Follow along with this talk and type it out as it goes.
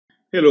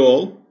Hello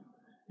all.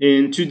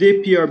 In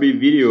today's PRB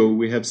video,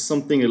 we have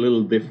something a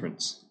little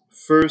different.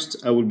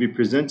 First, I will be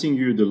presenting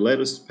you the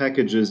latest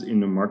packages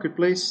in the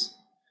marketplace.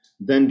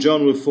 Then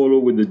John will follow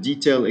with a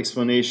detailed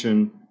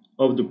explanation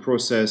of the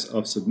process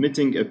of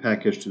submitting a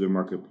package to the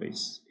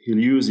marketplace. He'll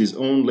use his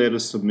own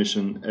latest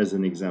submission as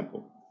an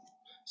example.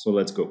 So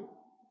let's go.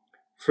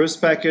 First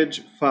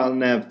package, File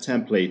Nav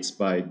Templates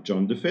by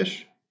John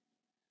DeFish.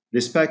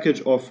 This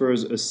package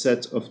offers a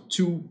set of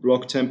two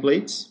block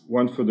templates,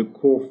 one for the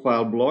core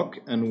file block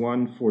and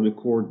one for the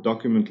core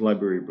document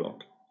library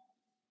block.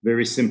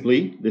 Very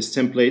simply, these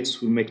templates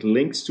will make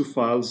links to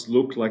files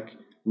look like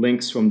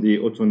links from the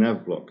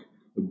AutoNav block.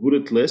 A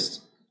bullet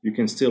list you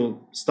can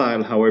still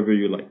style however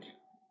you like.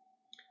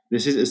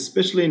 This is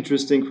especially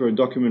interesting for a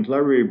document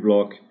library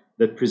block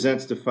that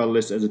presents the file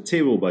list as a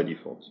table by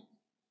default.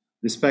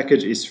 This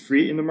package is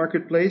free in the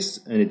marketplace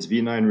and it's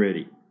V9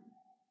 ready.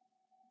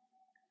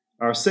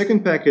 Our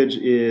second package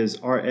is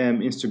RM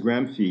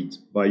Instagram Feed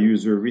by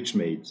user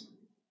RichMade.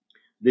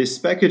 This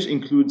package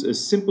includes a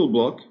simple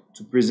block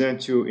to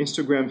present your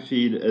Instagram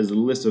feed as a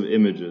list of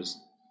images.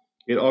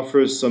 It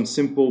offers some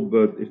simple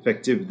but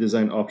effective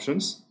design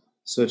options,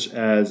 such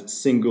as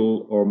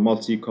single or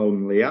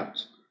multi-column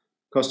layout,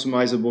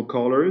 customizable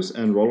colors,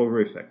 and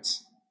rollover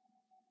effects.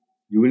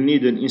 You will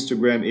need an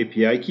Instagram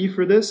API key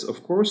for this,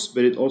 of course,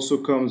 but it also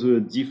comes with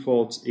a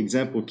default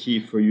example key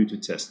for you to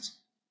test.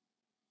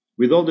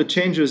 With all the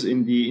changes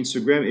in the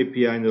Instagram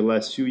API in the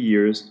last few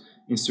years,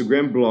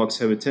 Instagram blocks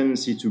have a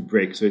tendency to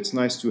break, so it's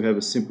nice to have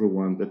a simple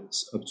one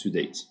that's up to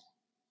date.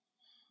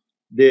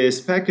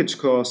 This package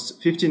costs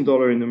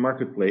 $15 in the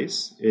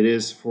marketplace. It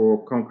is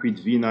for Concrete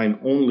V9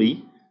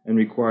 only and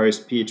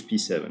requires PHP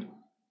 7.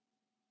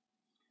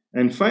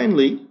 And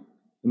finally,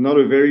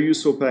 another very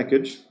useful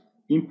package,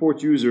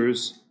 Import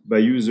Users by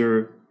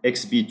user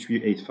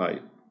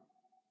XB385.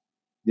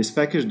 This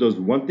package does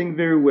one thing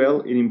very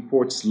well. It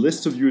imports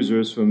lists of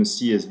users from a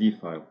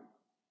CSV file.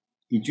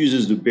 It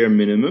uses the bare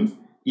minimum,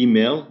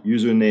 email,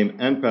 username,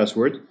 and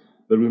password,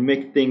 but will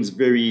make things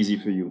very easy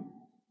for you.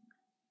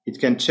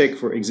 It can check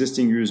for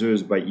existing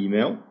users by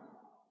email.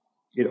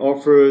 It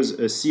offers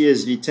a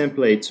CSV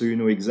template so you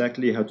know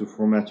exactly how to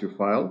format your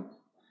file.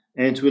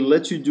 And it will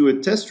let you do a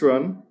test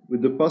run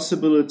with the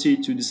possibility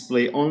to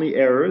display only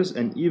errors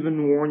and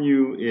even warn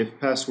you if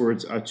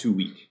passwords are too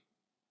weak.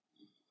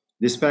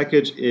 This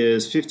package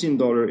is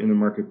 $15 in the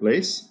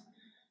marketplace,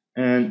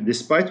 and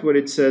despite what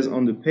it says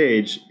on the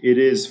page, it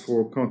is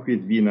for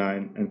Concrete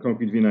V9 and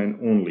Concrete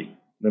V9 only.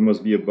 There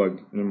must be a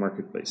bug in the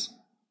marketplace.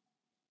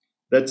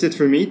 That's it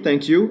for me,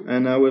 thank you,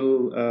 and I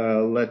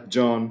will let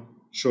John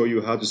show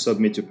you how to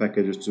submit your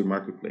packages to the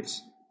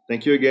marketplace.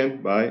 Thank you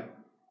again, bye.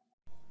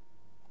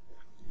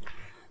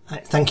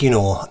 Thank you,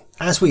 Noor.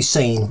 As we've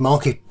seen,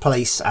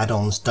 marketplace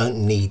add-ons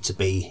don't need to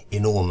be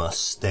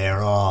enormous.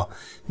 There are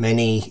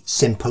many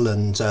simple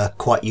and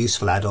quite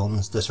useful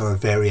add-ons that are a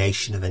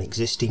variation of an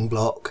existing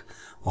block,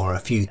 or a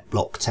few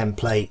block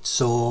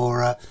templates,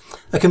 or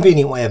a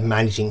convenient way of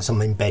managing some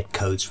embed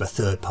codes for a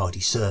third-party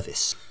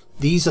service.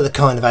 These are the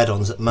kind of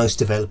add-ons that most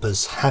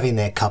developers have in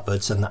their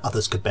cupboards and that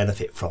others could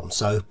benefit from.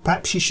 So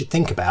perhaps you should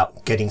think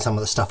about getting some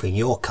of the stuff in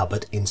your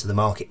cupboard into the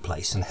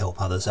marketplace and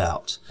help others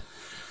out.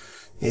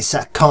 It's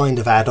that kind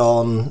of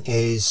add-on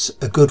is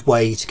a good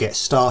way to get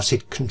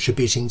started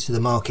contributing to the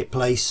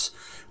marketplace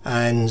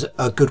and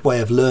a good way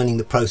of learning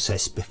the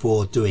process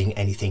before doing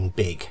anything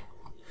big.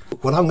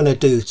 What I'm going to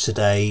do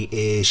today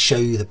is show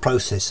you the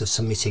process of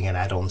submitting an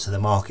add-on to the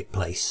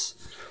marketplace.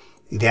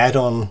 The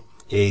add-on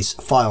is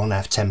File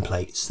Nav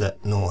Templates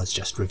that Noor has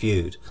just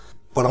reviewed.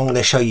 What I'm going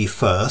to show you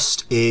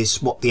first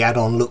is what the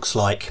add-on looks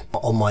like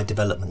on my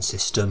development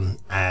system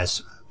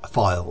as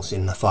files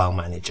in the file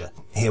manager.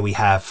 Here we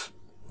have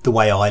the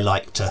way I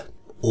like to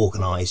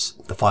organize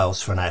the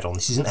files for an add-on.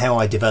 This isn't how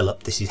I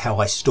develop, this is how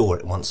I store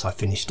it once I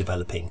finish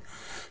developing.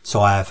 So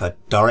I have a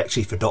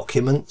directory for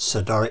documents,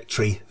 a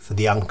directory for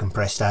the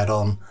uncompressed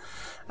add-on,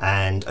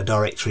 and a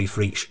directory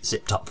for each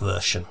zipped up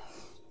version.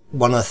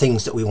 One of the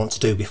things that we want to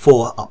do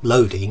before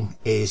uploading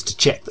is to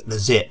check that the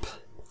zip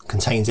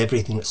contains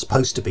everything that's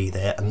supposed to be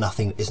there and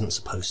nothing that isn't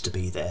supposed to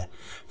be there.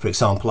 For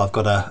example, I've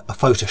got a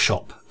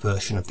Photoshop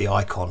version of the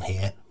icon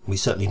here. We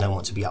certainly don't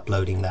want to be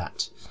uploading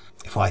that.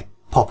 If I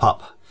pop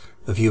up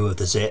a view of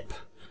the zip,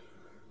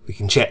 we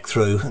can check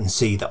through and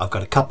see that I've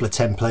got a couple of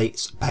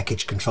templates, a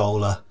package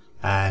controller,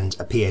 and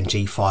a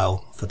PNG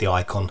file for the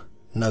icon,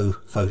 no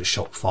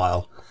Photoshop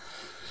file.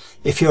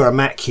 If you're a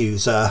Mac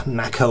user,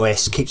 Mac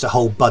OS keeps a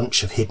whole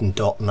bunch of hidden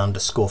dot and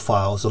underscore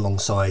files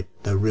alongside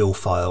the real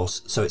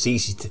files, so it's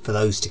easy for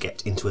those to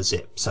get into a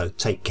zip, so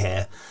take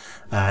care.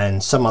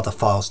 And some other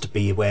files to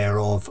be aware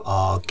of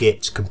are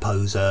Git,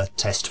 Composer,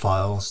 test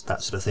files,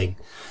 that sort of thing.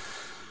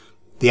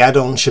 The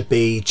add-on should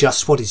be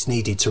just what is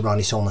needed to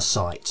run it on the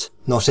site,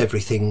 not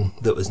everything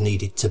that was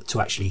needed to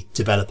actually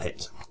develop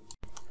it.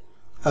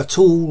 A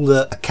tool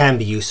that can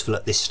be useful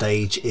at this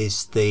stage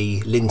is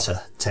the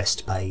linter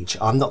test page.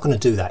 I'm not going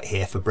to do that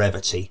here for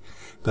brevity,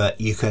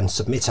 but you can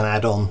submit an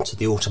add-on to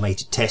the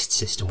automated test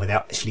system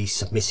without actually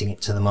submitting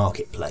it to the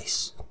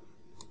marketplace.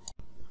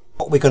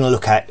 What we're going to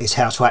look at is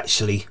how to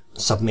actually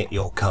submit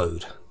your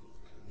code.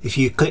 If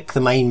you click the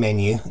main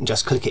menu and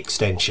just click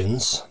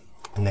extensions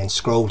and then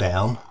scroll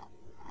down,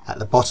 at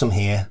the bottom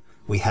here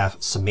we have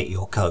submit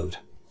your code.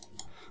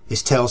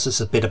 This tells us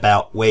a bit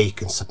about where you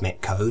can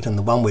submit code, and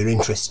the one we're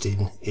interested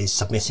in is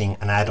submitting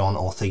an add-on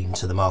or theme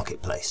to the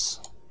marketplace.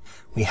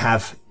 We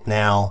have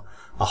now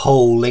a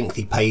whole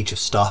lengthy page of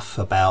stuff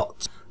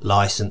about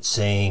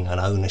licensing and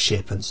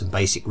ownership and some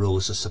basic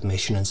rules of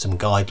submission and some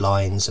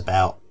guidelines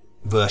about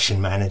version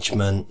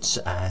management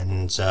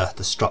and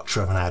the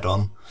structure of an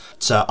add-on.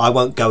 So I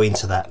won't go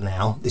into that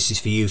now. This is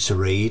for you to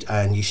read,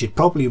 and you should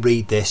probably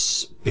read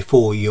this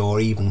before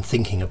you're even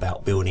thinking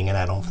about building an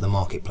add-on for the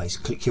marketplace.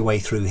 Click your way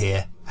through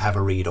here, have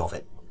a read of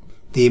it.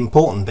 The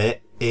important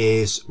bit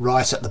is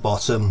right at the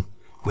bottom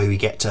where we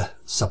get to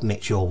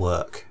submit your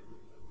work.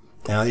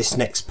 Now this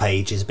next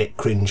page is a bit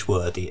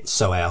cringe-worthy, it's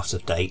so out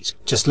of date.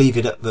 Just leave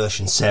it at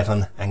version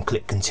 7 and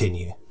click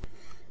continue.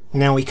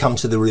 Now we come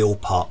to the real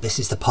part. This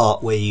is the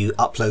part where you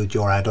upload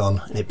your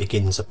add-on and it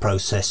begins a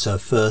process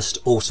of first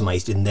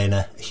automated and then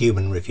a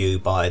human review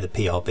by the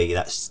PRB,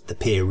 that's the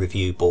peer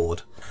review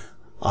board.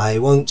 I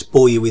won't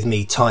bore you with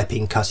me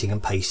typing, cutting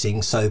and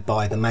pasting, so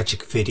by the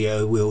magic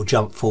video we'll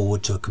jump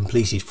forward to a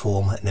completed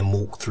form and then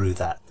walk through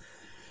that.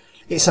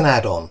 It's an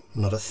add-on,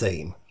 not a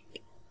theme.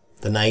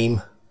 The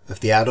name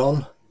of the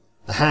add-on,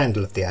 the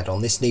handle of the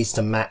add-on, this needs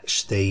to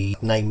match the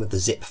name of the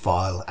zip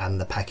file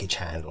and the package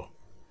handle.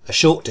 A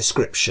short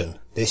description,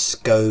 this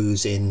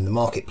goes in the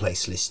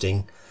marketplace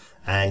listing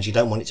and you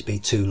don't want it to be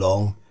too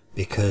long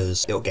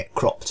because it'll get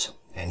cropped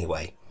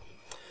anyway.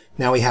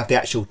 Now we have the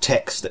actual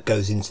text that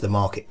goes into the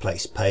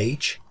marketplace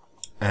page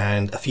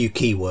and a few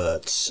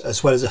keywords,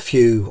 as well as a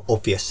few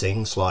obvious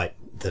things like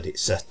that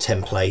it's a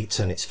template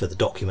and it's for the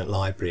document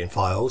library and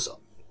files.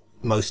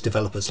 Most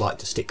developers like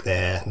to stick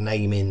their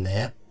name in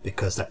there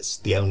because that's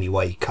the only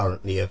way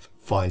currently of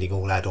finding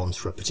all add-ons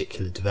for a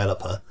particular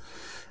developer,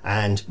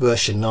 and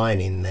version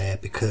 9 in there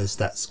because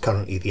that's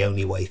currently the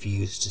only way for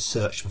you to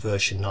search for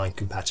version 9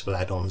 compatible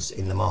add-ons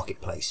in the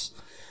marketplace.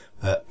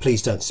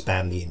 Please don't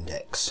spam the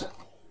index.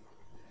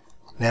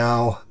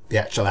 Now the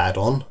actual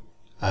add-on,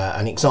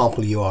 an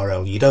example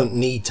URL. You don't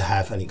need to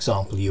have an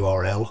example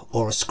URL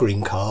or a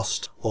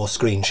screencast or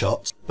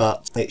screenshot,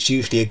 but it's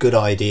usually a good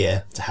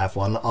idea to have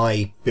one.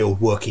 I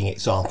build working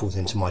examples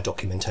into my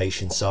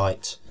documentation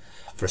site.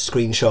 For a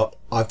screenshot,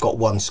 I've got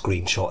one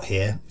screenshot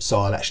here, so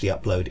I'll actually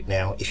upload it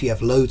now. If you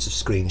have loads of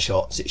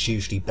screenshots, it's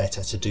usually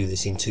better to do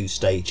this in 2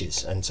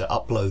 stages and to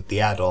upload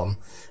the add-on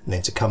and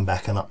then to come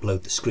back and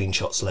upload the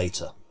screenshots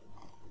later.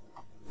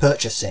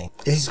 Purchasing.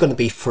 This is going to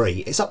be free.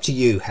 It's up to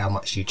you how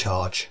much you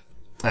charge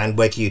and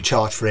whether you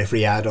charge for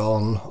every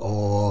add-on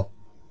or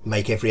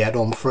make every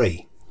add-on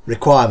free.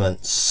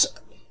 Requirements.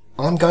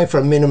 I'm going for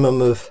a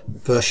minimum of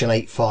version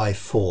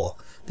 8.5.4.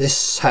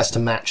 This has to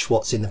match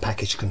what's in the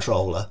package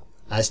controller,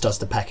 as does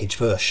the package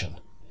version.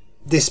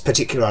 This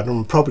particular add-on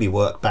will probably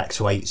work back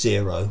to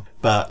 8.0,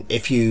 but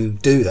if you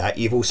do that,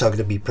 you've also got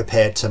to be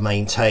prepared to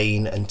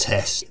maintain and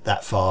test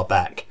that far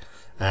back,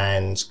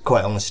 and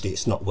quite honestly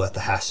it's not worth the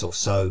hassle.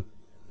 So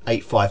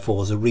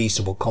 8.5.4 is a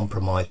reasonable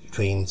compromise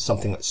between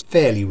something that's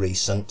fairly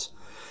recent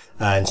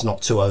and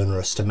not too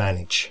onerous to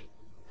manage.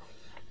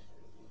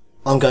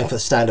 I'm going for the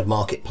standard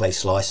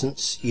marketplace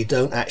license. You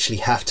don't actually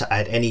have to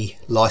add any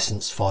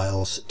license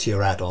files to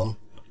your add-on.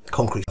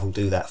 Concrete will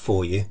do that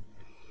for you.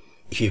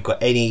 If you've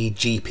got any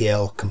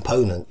GPL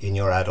component in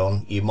your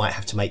add-on, you might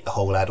have to make the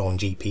whole add-on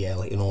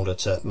GPL in order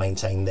to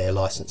maintain their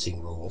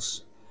licensing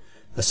rules.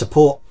 The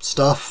support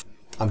stuff,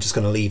 I'm just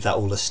going to leave that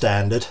all as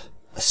standard.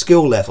 A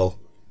skill level.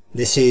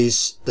 This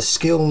is the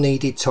skill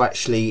needed to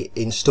actually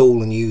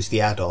install and use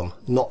the add-on,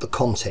 not the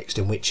context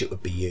in which it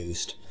would be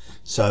used.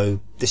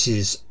 So this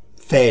is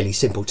fairly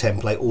simple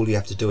template. All you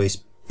have to do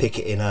is pick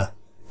it in a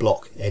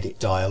block edit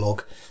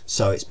dialog,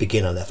 so it's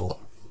beginner level.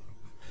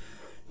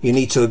 You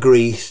need to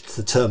agree to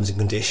the terms and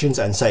conditions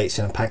and say it's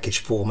in a package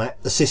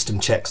format. The system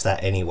checks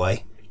that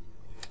anyway.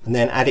 And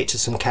then add it to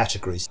some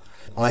categories.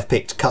 I've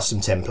picked custom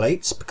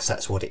templates because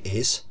that's what it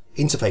is,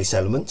 interface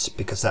elements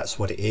because that's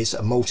what it is,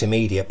 and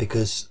multimedia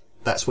because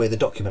that's where the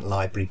document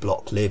library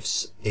block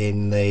lives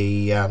in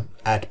the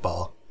add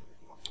bar.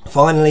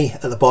 Finally,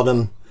 at the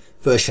bottom,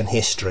 version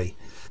history.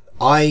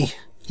 I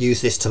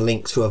use this to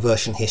link to a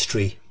version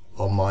history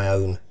on my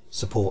own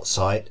support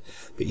site,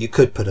 but you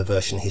could put a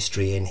version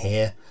history in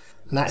here.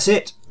 And that's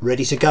it,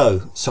 ready to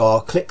go. So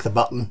I'll click the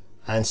button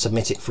and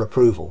submit it for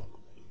approval.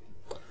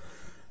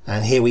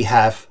 And here we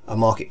have a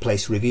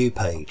marketplace review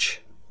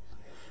page.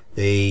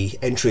 The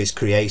entry is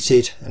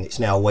created and it's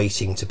now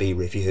waiting to be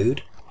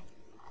reviewed.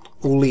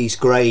 All these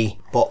grey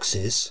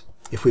boxes,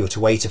 if we were to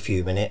wait a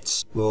few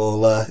minutes,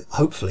 will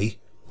hopefully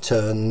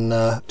turn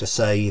to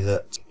say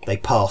that they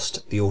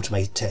passed the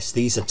automated test.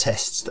 These are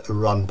tests that are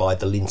run by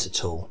the linter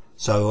tool.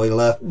 So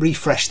we'll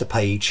refresh the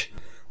page.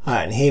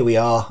 And here we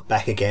are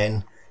back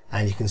again.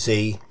 And you can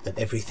see that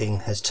everything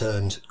has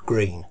turned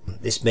green.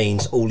 This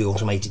means all the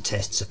automated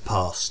tests have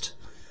passed.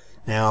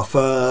 Now for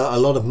a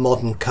lot of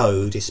modern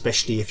code,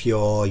 especially if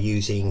you're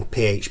using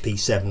PHP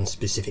 7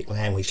 specific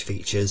language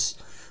features,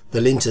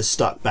 the linter's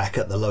stuck back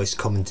at the lowest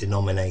common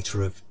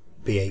denominator of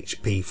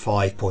PHP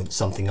 5 point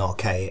something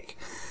archaic,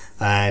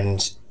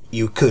 and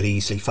you could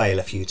easily fail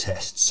a few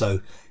tests.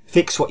 So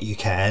fix what you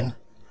can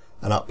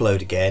and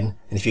upload again.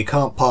 And if you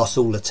can't pass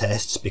all the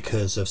tests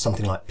because of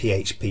something like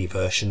PHP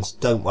versions,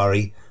 don't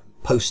worry,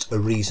 post a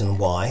reason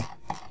why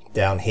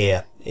down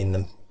here in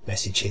the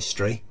message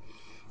history,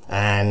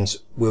 and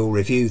we'll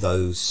review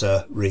those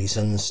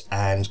reasons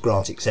and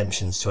grant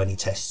exemptions to any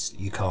tests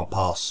you can't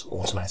pass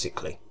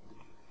automatically.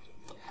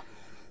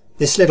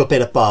 This little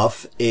bit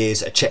above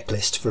is a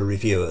checklist for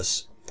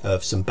reviewers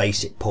of some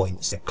basic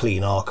points. A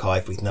clean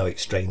archive with no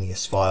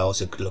extraneous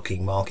files, a good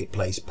looking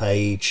marketplace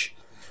page,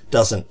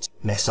 doesn't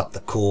mess up the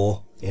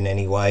core in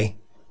any way,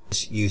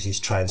 uses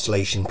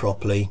translation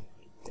properly,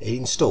 it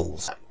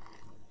installs.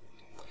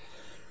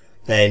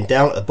 Then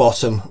down at the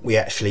bottom we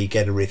actually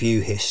get a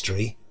review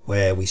history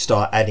where we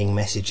start adding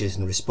messages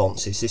and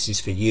responses. This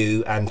is for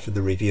you and for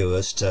the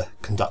reviewers to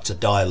conduct a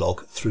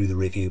dialogue through the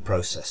review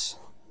process.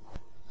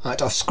 Right,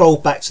 I've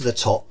scrolled back to the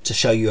top to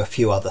show you a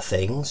few other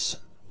things.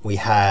 We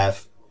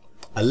have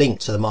a link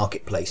to the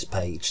marketplace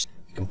page.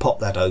 You can pop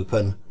that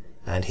open,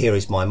 and here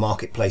is my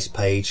marketplace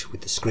page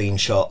with the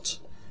screenshot.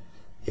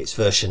 It's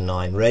version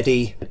 9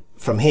 ready.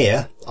 From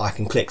here I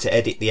can click to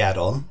edit the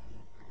add-on,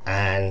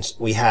 and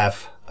we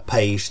have a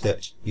page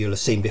that you'll have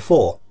seen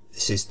before.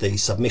 This is the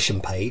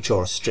submission page,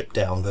 or a stripped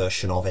down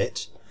version of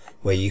it,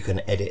 where you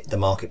can edit the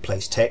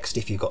marketplace text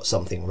if you've got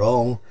something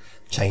wrong,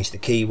 change the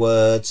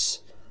keywords,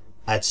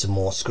 add some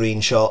more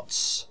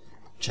screenshots,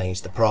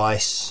 change the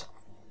price,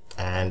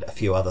 and a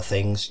few other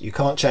things. You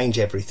can't change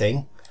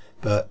everything,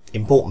 but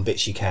important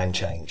bits you can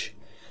change.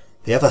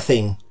 The other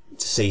thing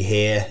to see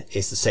here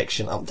is the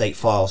section update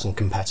files and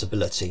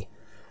compatibility.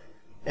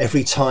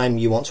 Every time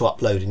you want to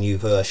upload a new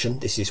version,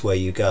 this is where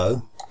you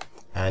go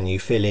and you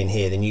fill in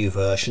here the new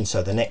version.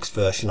 So the next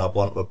version I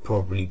want would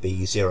probably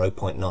be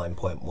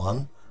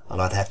 0.9.1,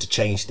 and I'd have to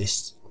change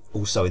this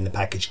also in the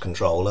package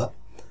controller,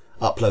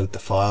 upload the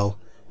file,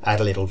 add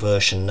a little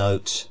version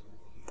note,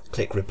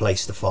 click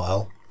replace the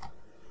file,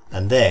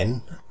 and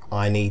then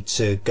I need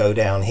to go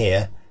down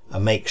here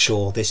and make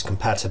sure this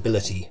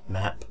compatibility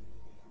map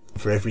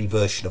for every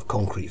version of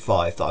Concrete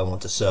 5 that I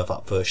want to serve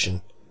up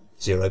version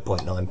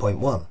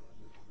 0.9.1.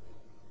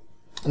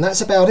 And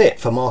that's about it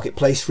for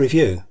Marketplace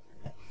Review.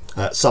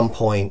 At some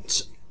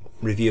point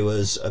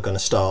reviewers are going to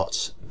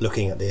start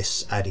looking at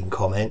this, adding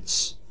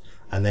comments,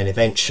 and then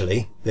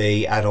eventually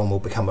the add-on will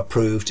become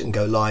approved and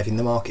go live in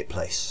the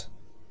marketplace.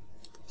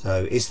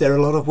 So is there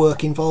a lot of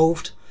work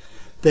involved?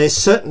 There's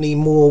certainly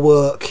more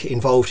work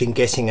involved in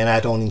getting an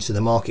add-on into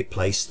the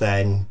marketplace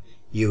than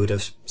you would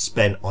have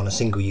spent on a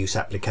single-use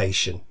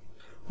application.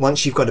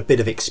 Once you've got a bit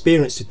of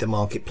experience with the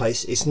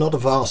marketplace, it's not a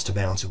vast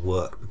amount of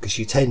work, because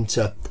you tend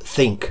to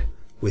think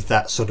with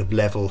that sort of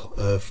level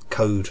of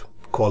code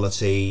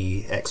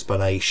quality,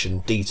 explanation,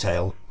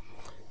 detail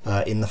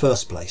in the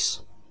first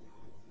place.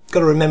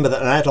 Got to remember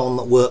that an add-on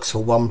that works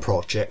for one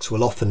project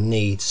will often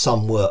need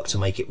some work to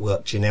make it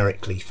work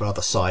generically for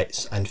other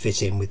sites and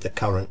fit in with the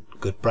current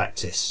good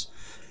practice.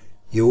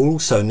 You'll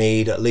also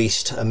need at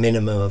least a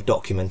minimum of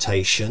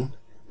documentation,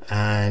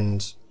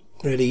 and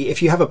really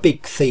if you have a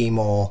big theme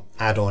or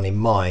add-on in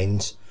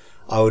mind,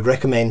 I would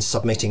recommend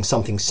submitting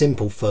something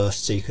simple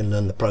first so you can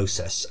learn the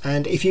process.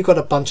 And if you've got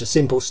a bunch of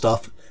simple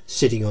stuff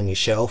sitting on your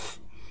shelf,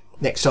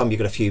 next time you've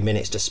got a few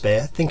minutes to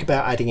spare, think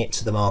about adding it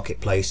to the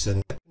marketplace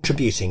and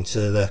contributing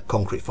to the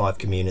Concrete 5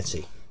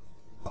 community.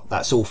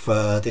 That's all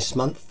for this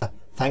month.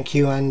 Thank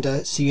you,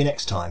 and see you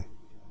next time.